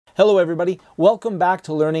Hello everybody, welcome back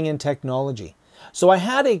to Learning in Technology. So I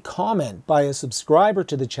had a comment by a subscriber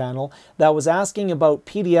to the channel that was asking about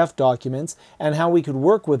PDF documents and how we could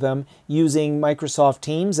work with them using Microsoft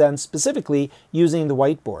Teams and specifically using the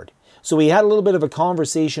whiteboard. So we had a little bit of a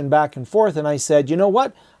conversation back and forth and I said, you know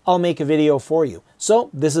what, I'll make a video for you.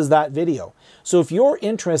 So this is that video. So if you're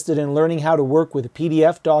interested in learning how to work with a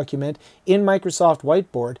PDF document in Microsoft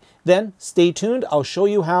Whiteboard, then stay tuned. I'll show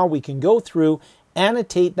you how we can go through,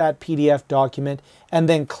 annotate that PDF document, and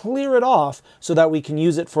then clear it off so that we can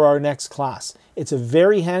use it for our next class. It's a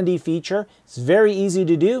very handy feature, it's very easy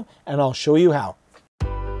to do, and I'll show you how.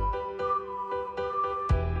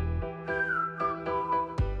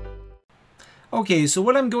 Okay, so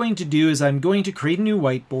what I'm going to do is I'm going to create a new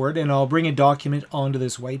whiteboard and I'll bring a document onto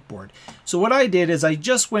this whiteboard. So what I did is I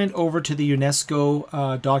just went over to the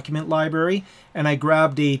UNESCO document library and I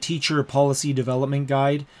grabbed a teacher policy development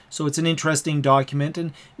guide. So it's an interesting document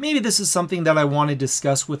and maybe this is something that I want to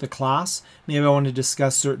discuss with a class. Maybe I want to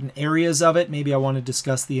discuss certain areas of it. Maybe I want to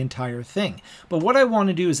discuss the entire thing. But what I want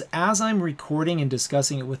to do is as I'm recording and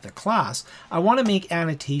discussing it with the class, I want to make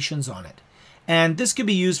annotations on it. And this could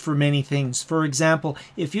be used for many things. For example,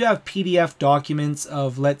 if you have PDF documents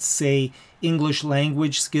of, let's say, English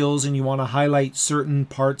language skills and you want to highlight certain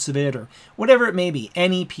parts of it or whatever it may be,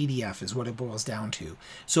 any PDF is what it boils down to.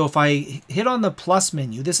 So if I hit on the plus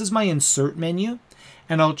menu, this is my insert menu,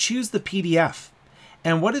 and I'll choose the PDF.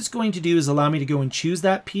 And what it's going to do is allow me to go and choose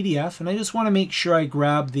that PDF, and I just want to make sure I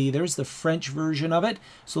grab there's the French version of it.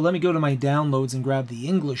 So let me go to my downloads and grab the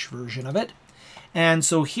English version of it. And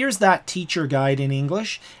so here's that teacher guide in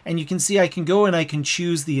English, and you can see I can go and I can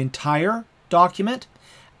choose the entire document,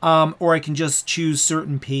 or I can just choose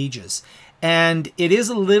certain pages. And it is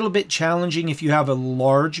a little bit challenging if you have a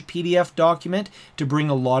large PDF document to bring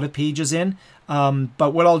a lot of pages in.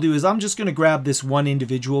 But what I'll do is I'm just going to grab this one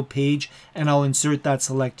individual page and I'll insert that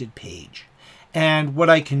selected page. And what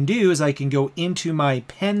I can do is I can go into my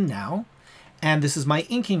pen now. And this is my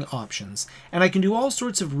inking options. And I can do all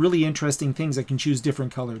sorts of really interesting things. I can choose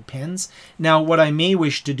different colored pens. Now, what I may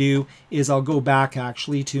wish to do is I'll go back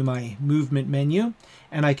actually to my movement menu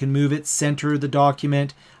and I can move it, center the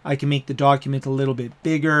document. I can make the document a little bit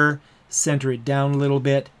bigger, center it down a little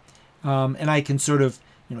bit. And I can sort of,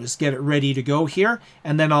 just get it ready to go here.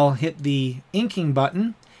 And then I'll hit the inking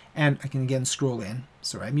button and I can again scroll in.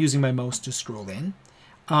 Sorry, I'm using my mouse to scroll in.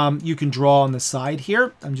 You can draw on the side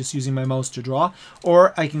here. I'm just using my mouse to draw.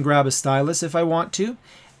 Or I can grab a stylus if I want to.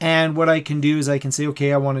 And what I can do is I can say,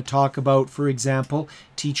 okay, I want to talk about, for example,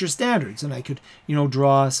 teacher standards. And I could,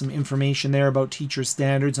 draw some information there about teacher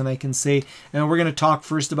standards. And I can say, we're going to talk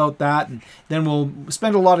first about that. And then we'll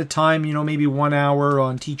spend a lot of time, maybe 1 hour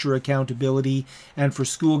on teacher accountability. And for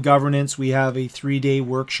school governance, we have a 3-day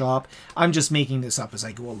workshop. I'm just making this up as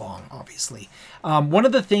I go along, obviously. One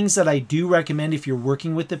of the things that I do recommend if you're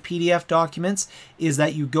working with the PDF documents is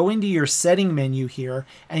that you go into your setting menu here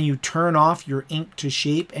and you turn off your ink to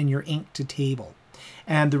shape and your ink to table.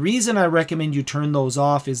 And the reason I recommend you turn those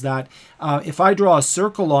off is that if I draw a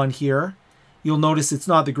circle on here, you'll notice it's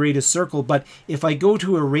not the greatest circle, but if I go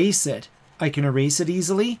to erase it, I can erase it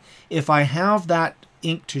easily. If I have that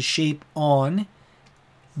ink to shape on,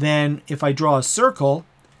 then if I draw a circle,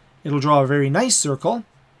 it'll draw a very nice circle.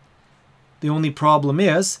 The only problem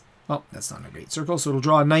is, well, that's not a great circle, so it'll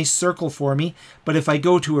draw a nice circle for me. But if I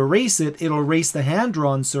go to erase it, it'll erase the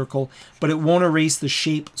hand-drawn circle, but it won't erase the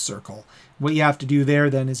shape circle. What you have to do there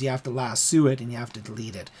then is you have to lasso it and you have to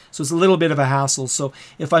delete it. So it's a little bit of a hassle. So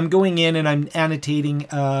if I'm going in and I'm annotating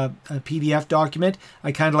a PDF document,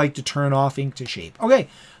 I kind of like to turn off ink to shape. Okay,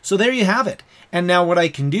 so there you have it. And now what I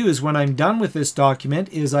can do is when I'm done with this document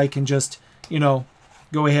is I can just,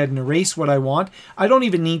 go ahead and erase what I want. I don't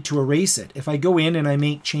even need to erase it. If I go in and I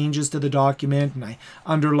make changes to the document and I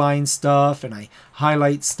underline stuff and I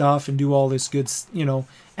highlight stuff and do all this good,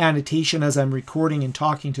 annotation as I'm recording and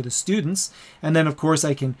talking to the students, and then of course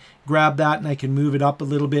I can grab that and I can move it up a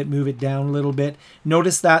little bit, move it down a little bit.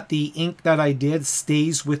 Notice that the ink that I did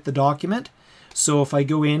stays with the document. So if I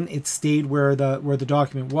go in, it stayed where the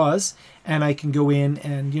document was, and I can go in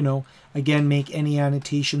and, again, make any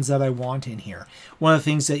annotations that I want in here. One of the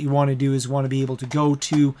things that you want to do is want to be able to go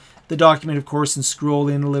to the document, of course, and scroll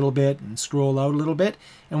in a little bit and scroll out a little bit.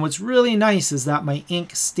 And what's really nice is that my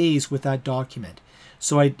ink stays with that document.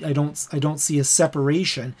 So I don't see a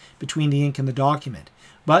separation between the ink and the document.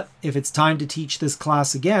 But if it's time to teach this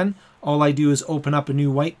class again, all I do is open up a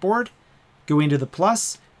new whiteboard, go into the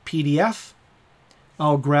plus, PDF.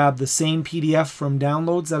 I'll grab the same PDF from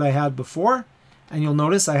downloads that I had before, and you'll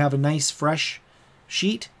notice I have a nice fresh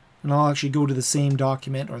sheet, and I'll actually go to the same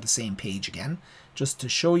document or the same page again. just to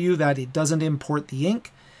show you that it doesn't import the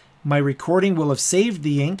ink. My recording will have saved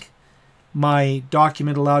the ink. My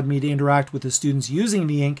document allowed me to interact with the students using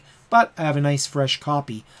the ink, but I have a nice fresh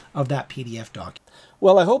copy of that PDF document.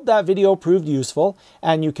 Well, I hope that video proved useful,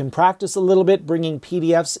 and you can practice a little bit bringing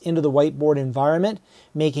PDFs into the whiteboard environment,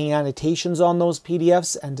 making annotations on those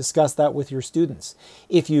PDFs, and discuss that with your students.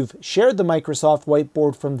 If you've shared the Microsoft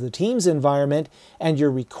Whiteboard from the Teams environment and you're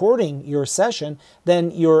recording your session, then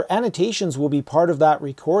your annotations will be part of that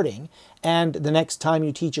recording, and the next time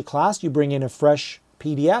you teach a class, you bring in a fresh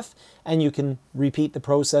PDF, and you can repeat the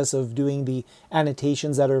process of doing the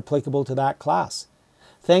annotations that are applicable to that class.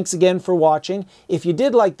 Thanks again for watching. If you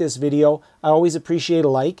did like this video, I always appreciate a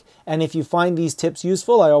like, and if you find these tips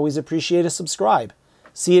useful, I always appreciate a subscribe.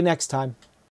 See you next time.